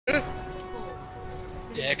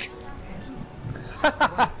Dick.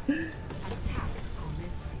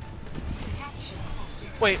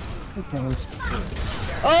 Wait.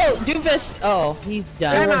 Oh, Doofus! Oh, he's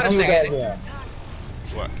done. Time out a second.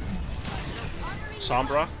 What?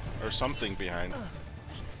 Sombra? Or something behind.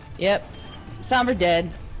 Yep. Sombra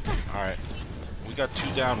dead. Alright. We got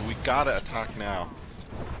 2 down. We gotta attack now.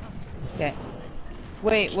 Okay.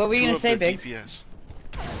 Wait, what were you gonna say, Biggs? DPS.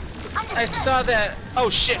 I saw that. Oh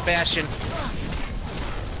shit, Bastion.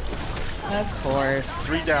 Of course.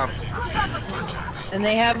 3 down. And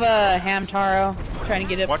they have a Hamtaro trying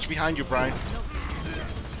to get up. Watch behind you, Brian.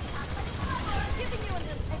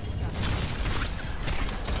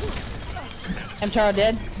 Hamtaro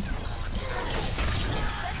dead.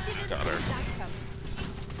 Got her.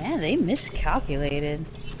 Man, they miscalculated.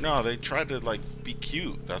 No, they tried to like be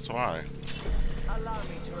cute. That's why.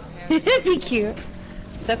 Be cute.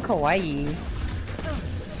 So kawaii.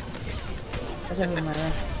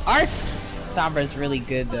 Our Sombra is really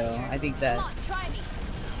good though. I think that.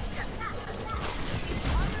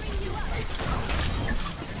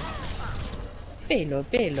 Pelo. Oh,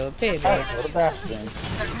 what a bastion.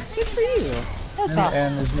 Good for you. That's awesome.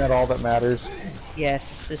 And isn't that all that matters?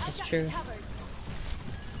 Yes, this is true.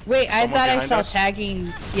 Wait, I Someone thought I behind saw us?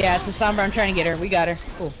 tagging. Yeah, it's a Sombra. I'm trying to get her. We got her.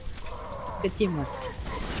 Cool. Good teamwork.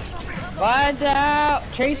 Watch out!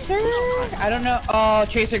 Tracer? I don't know. Oh,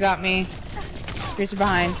 Tracer got me. Tracer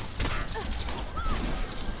behind.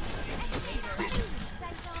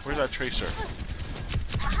 Where's that Tracer?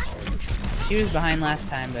 She was behind last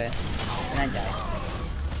time, but then I died.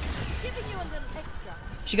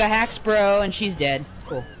 She got hacks, bro, and she's dead.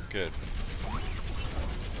 Cool. Good.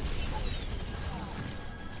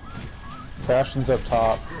 Bastion's up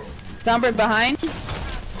top. Sombra behind.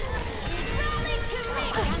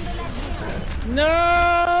 No!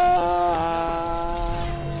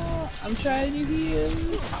 I'm trying to heal.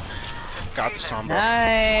 Got the Sombra.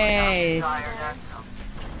 Nice.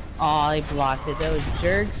 Oh, they blocked it. Those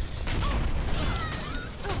jerks.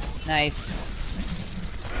 Nice.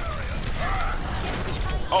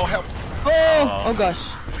 Oh, help! Oh! Oh gosh.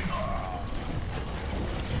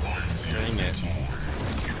 Dang it.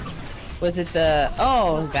 Was it the...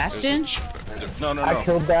 Oh, Bastion? No, no, no. I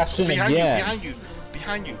killed Bastion Behind again. you, behind you,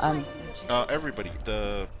 behind you. Everybody.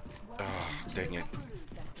 The... dang it.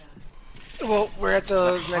 Well, we're at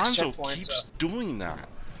the next Hanzo checkpoint. keeps So. doing that.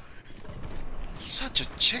 Such a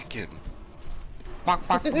chicken. Bok,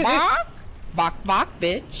 bok, bok. Bok, bok,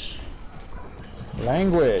 bitch.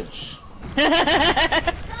 Language.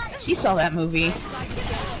 She saw that movie.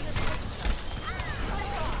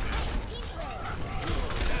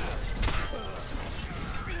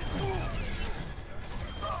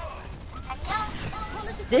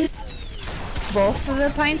 Did both of the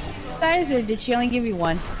pints size, or did she only give you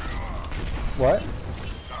one? What?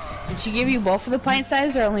 Did she give you both of the pint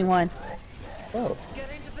size, or only one? Oh.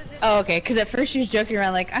 Oh, okay, because at first she was joking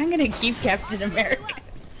around like, I'm gonna keep Captain America.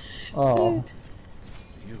 Oh.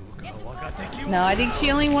 No, I think she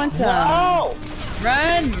only wants, No!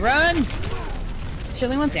 Run! Run! She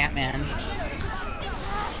only wants Ant-Man.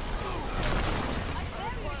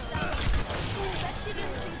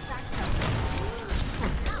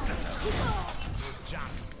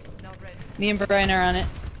 Me and Brian are on it.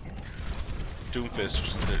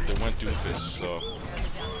 Doomfist. They went Doomfist, so...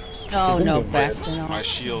 Oh no, Bastion. My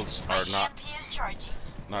shields are not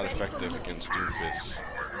effective against Doomfist.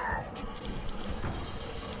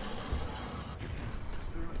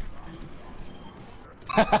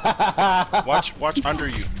 Watch under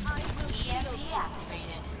you.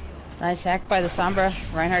 Nice hack by the Sombra.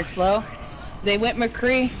 Reinhardt's low. They went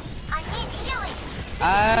McCree.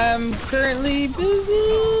 I'm currently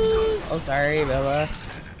busy. Oh, sorry, Bella.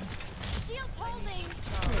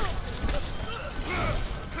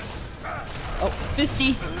 Oh,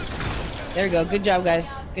 fisty. There we go. Good job, guys.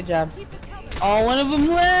 Good job. Oh, one of them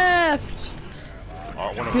left. Two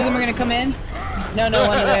of them are gonna come in. No, no,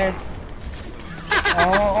 one there.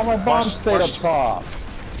 Oh, my bomb stayed up top.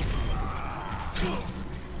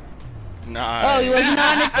 Nice. Oh, he wasn't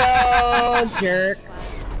on it though, jerk.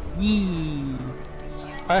 Yee.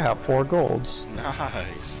 I have 4 golds.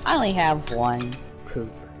 Nice. I only have one.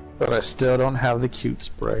 Poop. But I still don't have the cute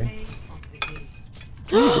spray.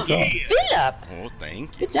 Good job. Philip. Oh,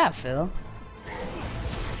 thank you. Good job, Phil.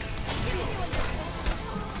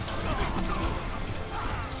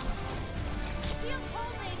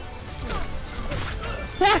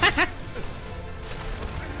 And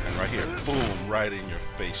right here, boom, right in your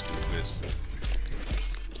face, Doofus.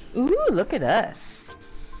 Ooh, look at us.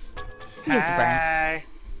 Who gets a Brian? Hi.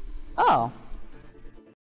 Oh.